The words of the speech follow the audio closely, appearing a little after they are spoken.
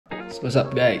So what's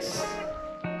up guys?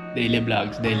 Daily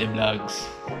vlogs.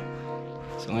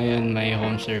 So ngayon may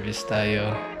home service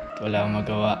tayo. Wala akong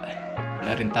magawa.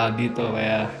 Wala rin tao dito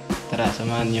kaya tara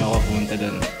samahan niyo ako pumunta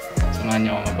doon. Samahan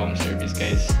niyo ako mag home service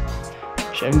guys.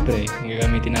 Siyempre,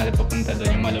 gagamitin natin papunta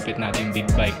doon yung malupit nating big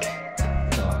bike.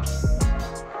 So,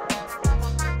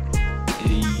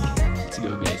 hey, let's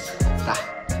go guys. Ta!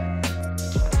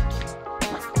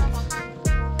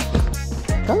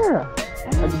 Camera!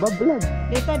 Nagbablog!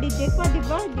 Dito, DJ ko, di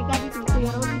ba? Di gamit ni Kuya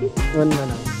Rolly. One man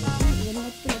lang.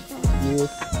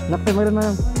 Yes. Nakpay mo rin man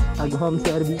lang.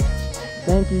 Homeserbiss.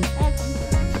 Thank you.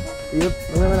 Yup,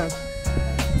 one man lang.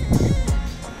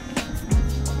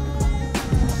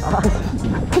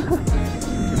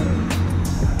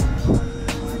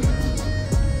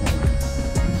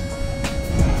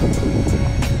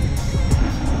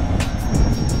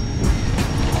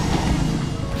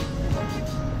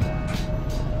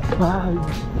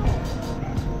 Bye.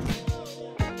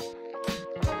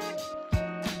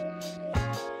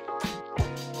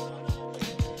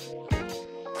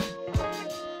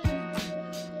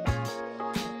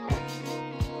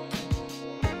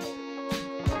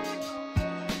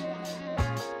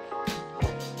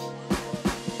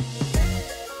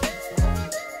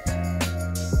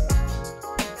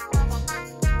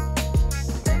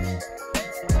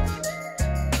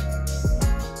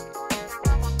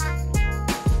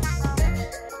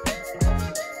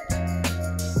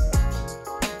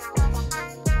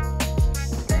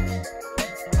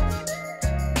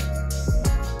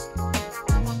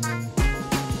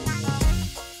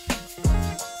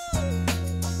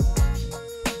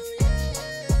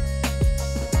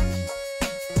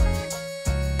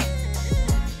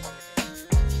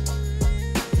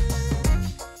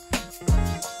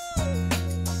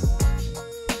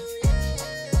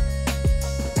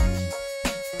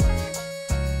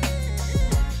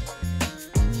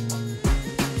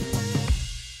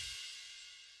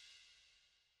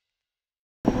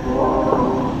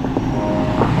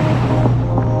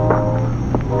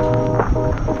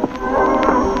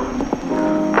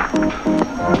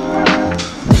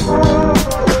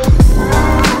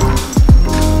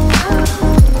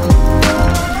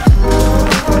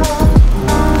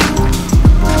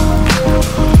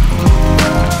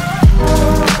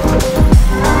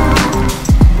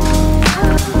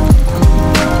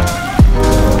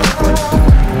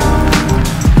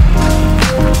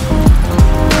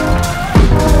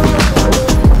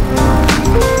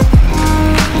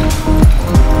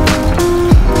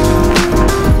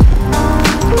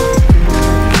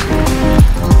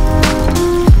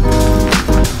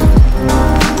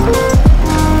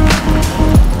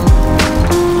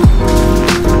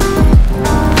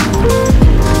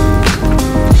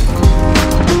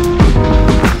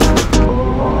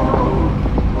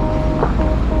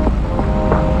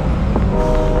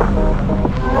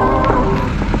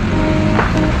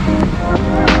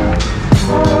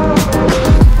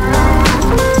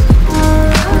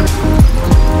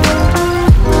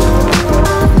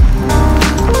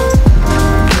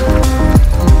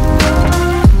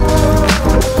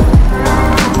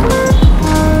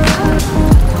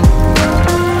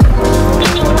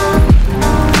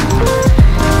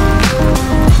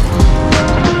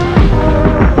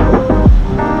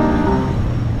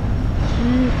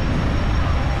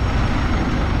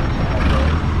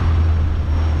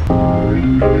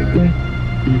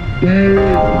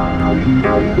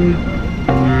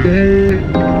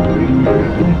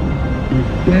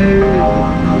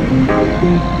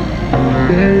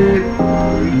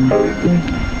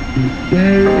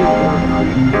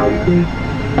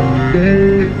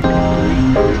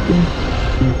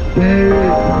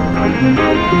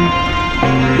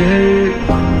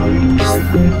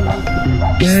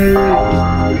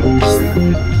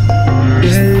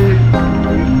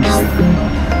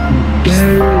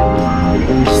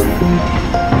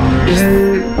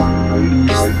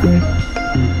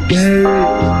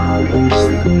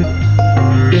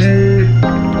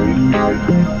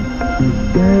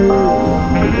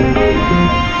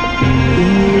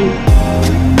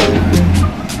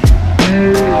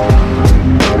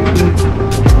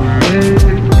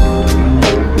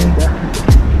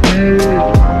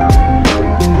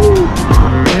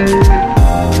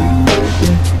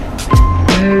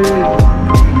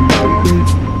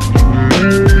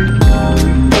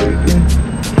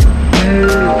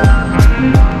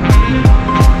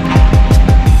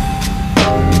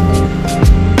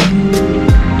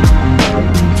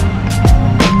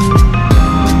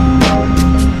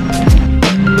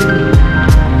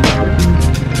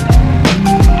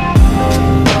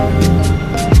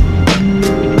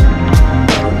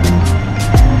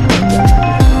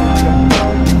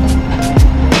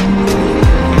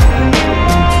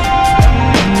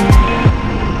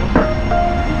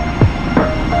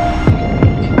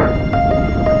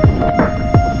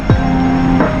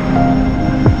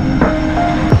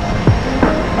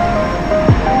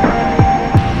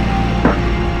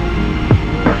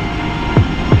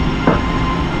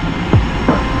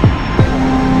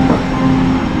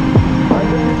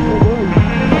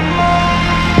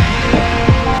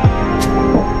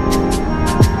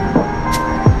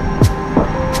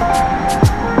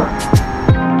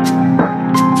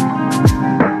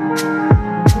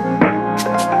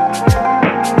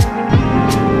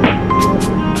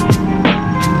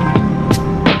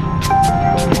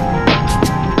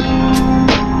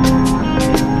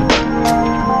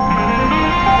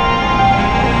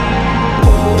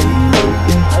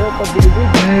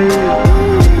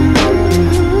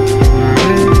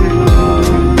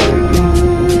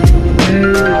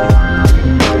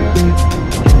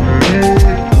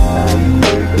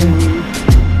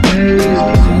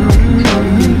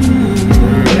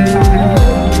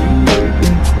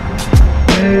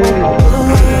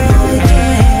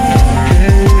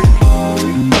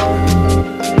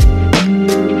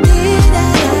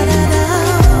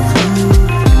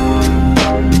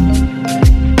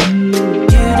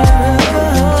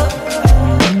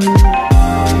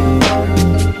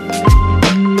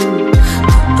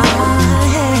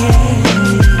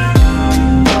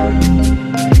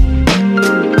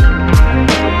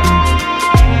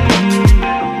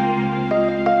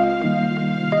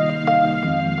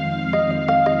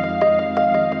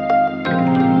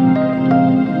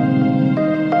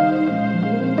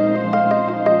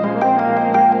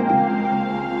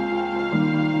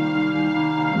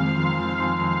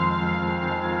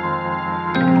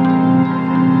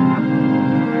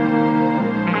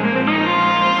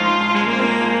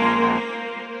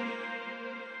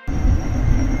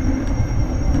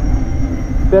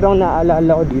 Pero ang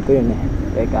naalala ko dito yun eh.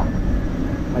 Teka,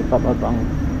 may papabang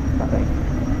patay.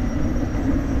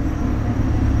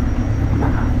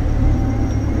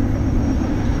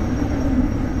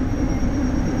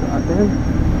 Ate yun.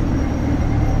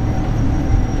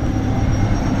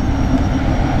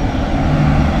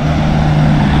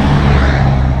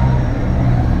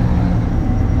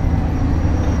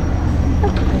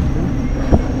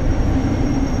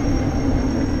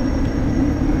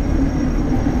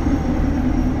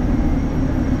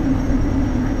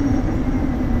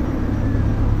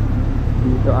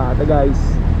 Dito ata guys.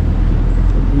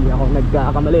 Hindi ako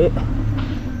nagkakamali.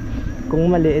 Kung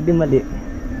mali, edi mali.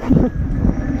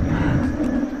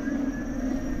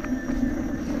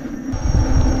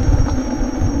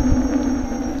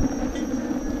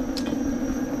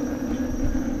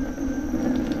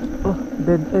 Oh,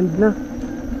 dead end na.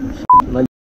 Mali.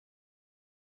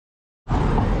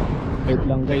 Wait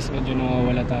lang guys, medyo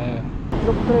nawawala tayo.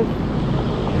 Look, Fred.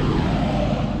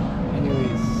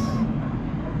 Anyways.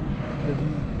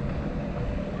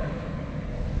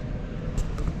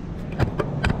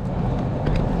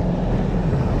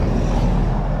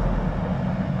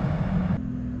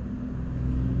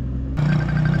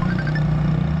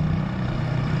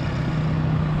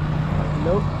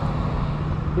 Hello?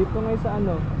 Dito ngayon sa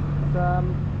ano? Sa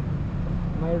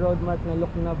may road mark na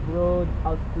Luknab Road,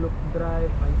 Outlook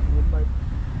Drive, Pine Park.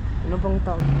 Ano pang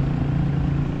tawag?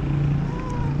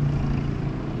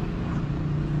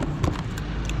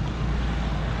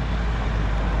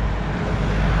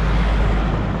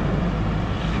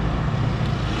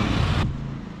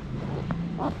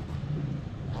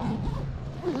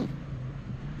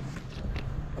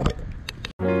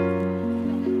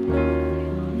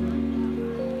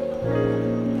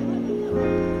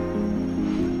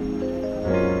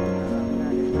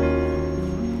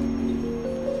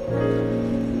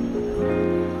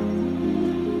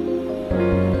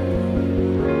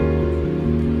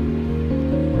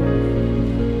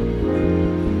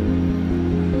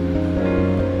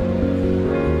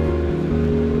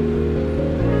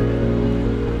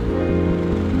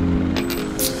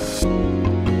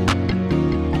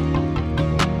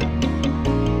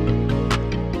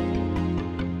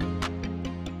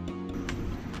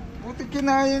 Buti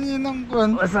kinaya niyo ng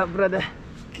kwan. What's up, brother?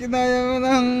 Kinaya mo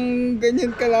ng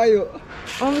ganyan kalayo.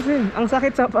 Oh, man, ang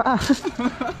sakit sa paa.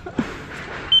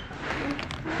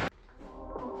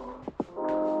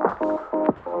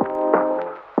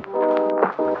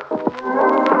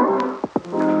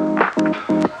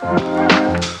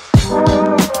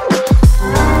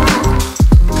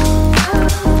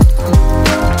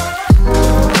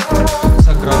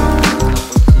 Sa ground.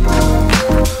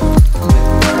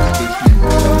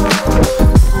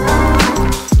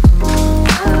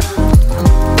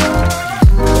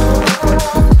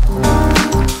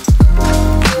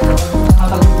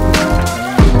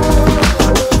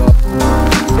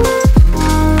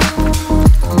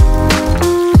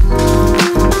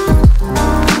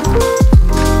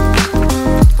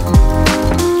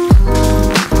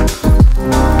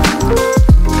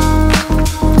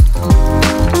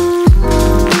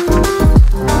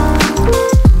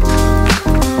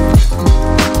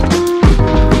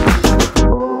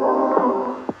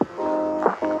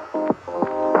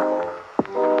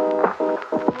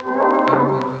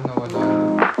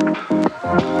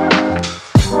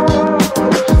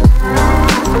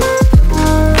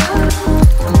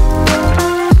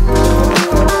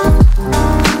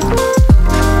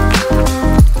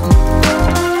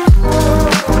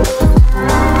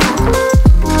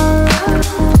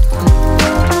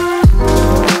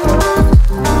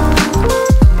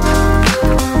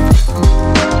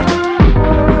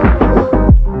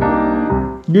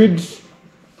 Goods.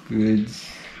 Goods.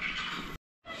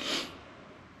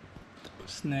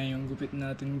 Tapos na yung gupit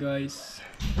natin guys.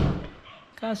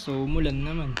 Kaso umulan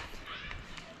naman.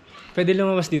 Pwede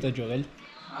lumabas dito, Joel?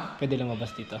 Pwede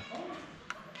lumabas dito.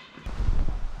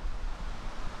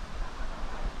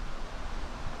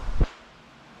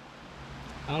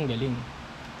 Ang galing.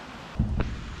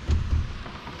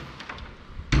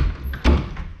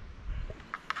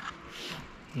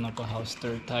 Napa-house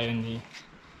tour tayo ni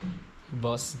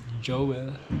Boss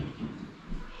Joel.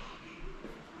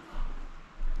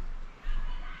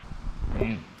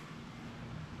 Ayan.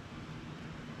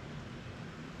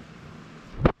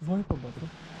 Buhay pa ba ito?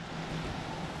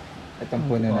 Itong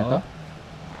puno na to?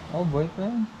 Oh, boy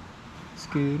pa yan.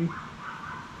 Scary.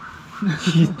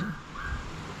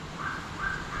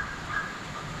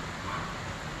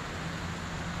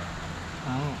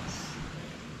 Angas.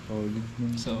 Solid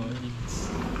nun.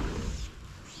 Solids.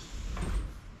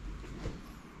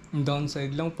 Ang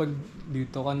downside lang pag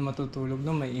dito ka matutulog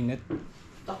na may init.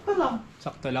 Takto lang.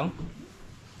 Sakto lang.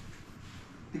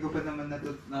 Hindi ko pa naman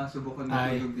nasubukan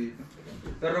Ay. matulog dito.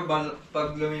 Pero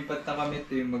pag lumipat na kami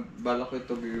ito, balak ko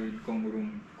ito gawin kong room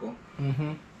ko.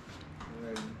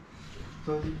 Well,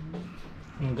 sorry.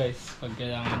 Guys, pag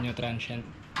kailangan nyo transient,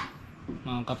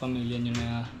 mga kapamilya nyo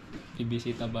na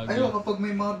bibisita bago. Ayun, kapag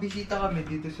may mga bisita kami,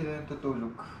 dito sila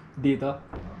natutulog. Dito?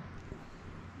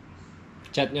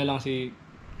 Chat nyo lang si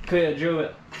Kuya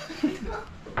Joel.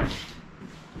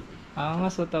 Nga,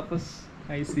 so tapos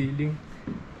high ceiling.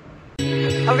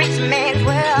 A rich man's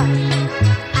world.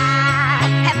 I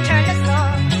have turned the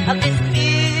soul of this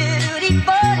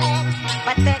beautiful land,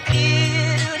 but the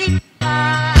beauty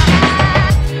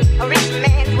a rich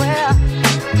man's world.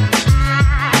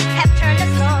 I have turned the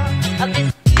soul of this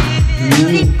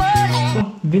beautiful land, Oh,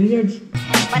 billiards.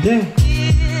 but There.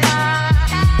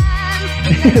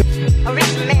 a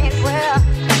rich man's world.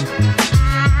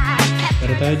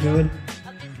 Pero tayo, Joel.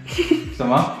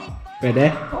 Sama?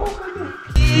 Pwede? Oo, pwede.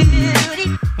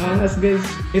 As guys,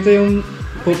 ito yung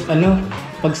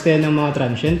pagstay ng mga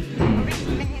transient.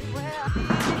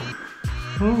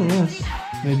 Oh, yes.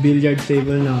 May billiard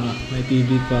table na, may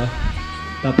TV pa.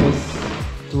 Tapos,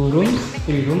 2 rooms?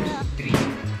 3 rooms?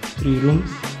 3 rooms.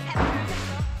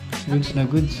 Goods na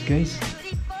goods, guys.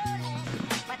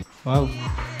 Wow.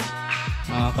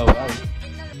 Nakaka-wow.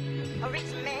 A rich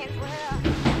man's world.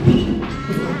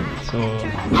 So,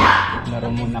 laro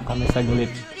muna kami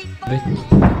saglit.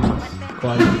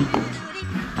 Quality.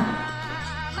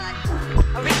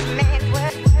 A rich man's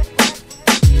world.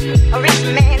 A rich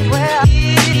man's world.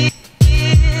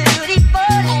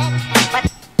 Beautiful land, but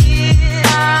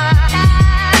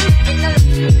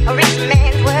a rich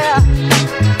man's world.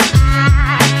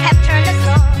 I have turned the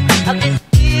soul of this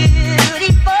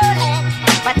beautiful land,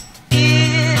 but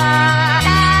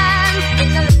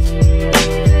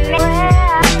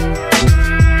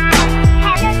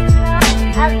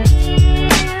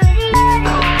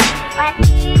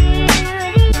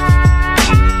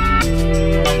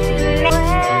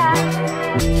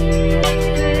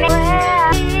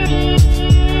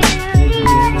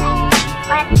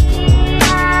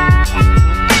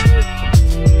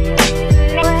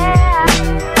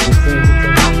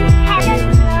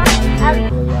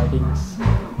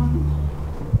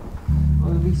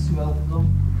Always welcome.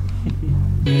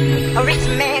 a rich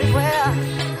man's world.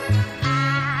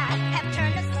 I have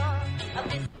turned the soul of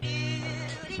this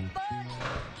beautiful.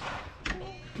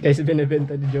 Guys,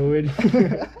 binibenta ni Joel.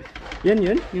 Yan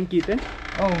yun? Yung kitten?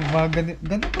 Oh, mga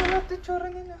ganito pa lahat yung tsura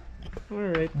nila.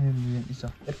 Alright. Ayun, yung isa.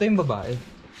 Ito yung babae.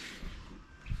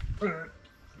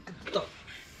 Ito.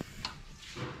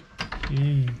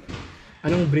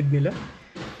 Anong breed nila?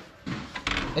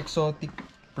 Exotic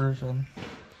person.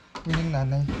 Yun yung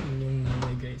nanay. Yun yung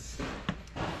nanay, guys.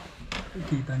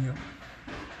 Kita nyo.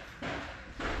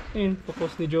 Ayun,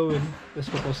 papost ni Joel. Tapos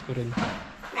papost ko rin.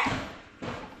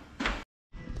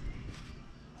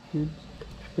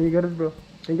 Thank you, bro.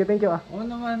 Thank you ah. Oo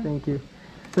naman. Thank you.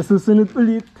 Sa susunod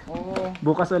ulit. Oo.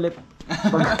 Bukas ulit.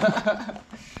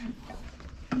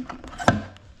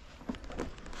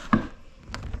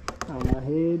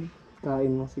 Ahead.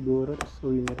 Kain mo siguro. Tapos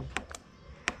uwi na rin.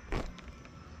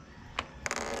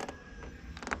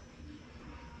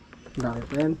 Dami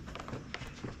pa yan.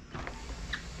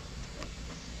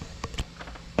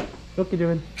 Okay,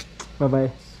 Joel.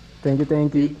 Bye-bye. Thank you.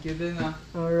 Thank you din ah.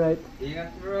 Alright. Ingat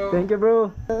bro. Thank you, bro.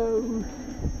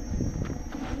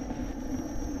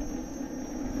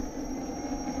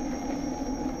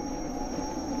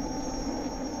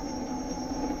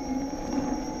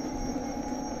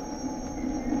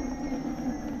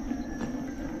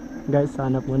 Guys,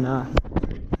 hanap muna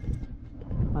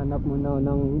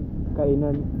ng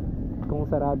kainan. Kung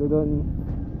sarado doon,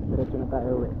 diretso na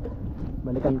tayo uwi.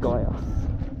 Balikan ko kayo.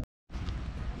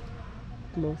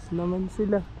 Close naman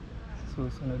sila.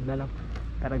 Susunod na lang.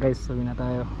 Tara guys, uwi na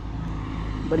tayo.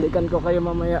 Balikan ko kayo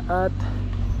mamaya at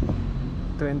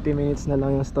 20 minutes na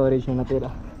lang yung storage na natira.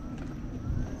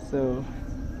 So,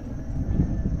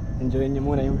 enjoyin nyo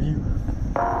muna yung view.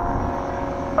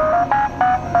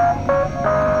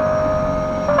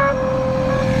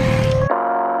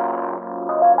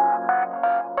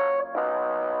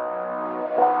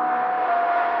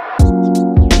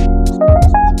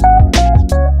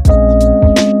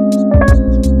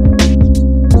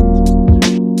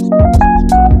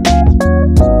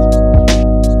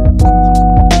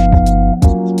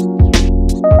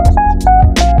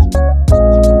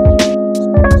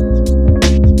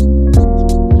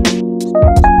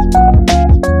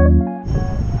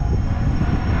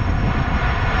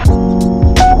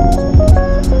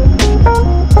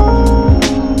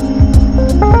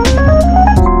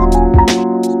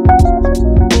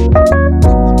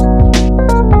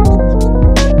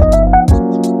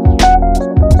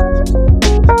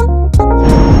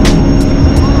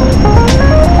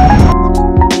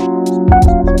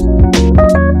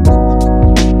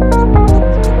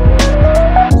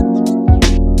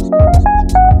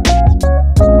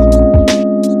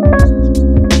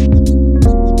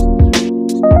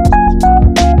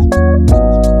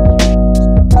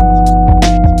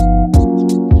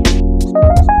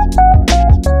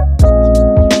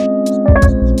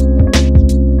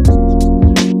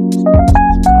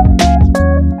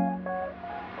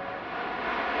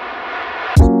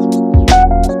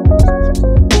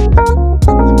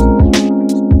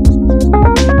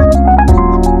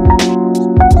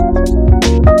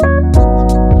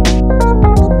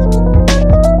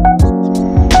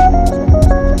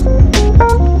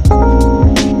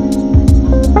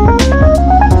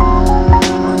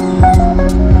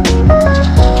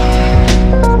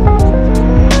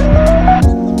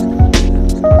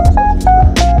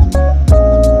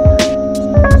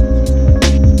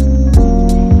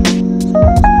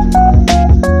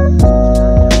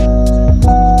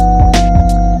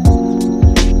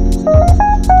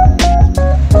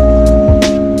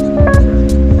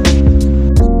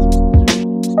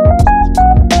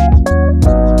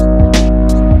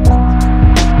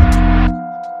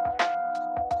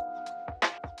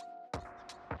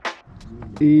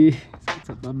 What's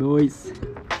up boys?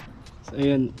 So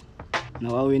ayun,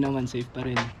 nakauwi naman, safe pa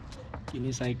rin.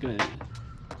 Kinicycle.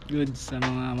 Good sa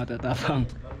mga matatapang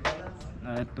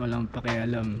at walang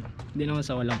pakialam. Hindi naman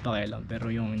sa walang pakialam, pero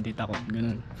yung hindi takot,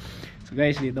 ganun. So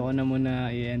guys, dito ko na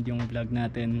muna i-end yung vlog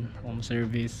natin, home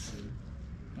service,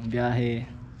 yung biyahe.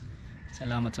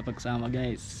 Salamat sa pagsama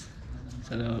guys.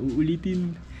 Sa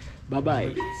uulitin. Bye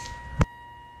bye.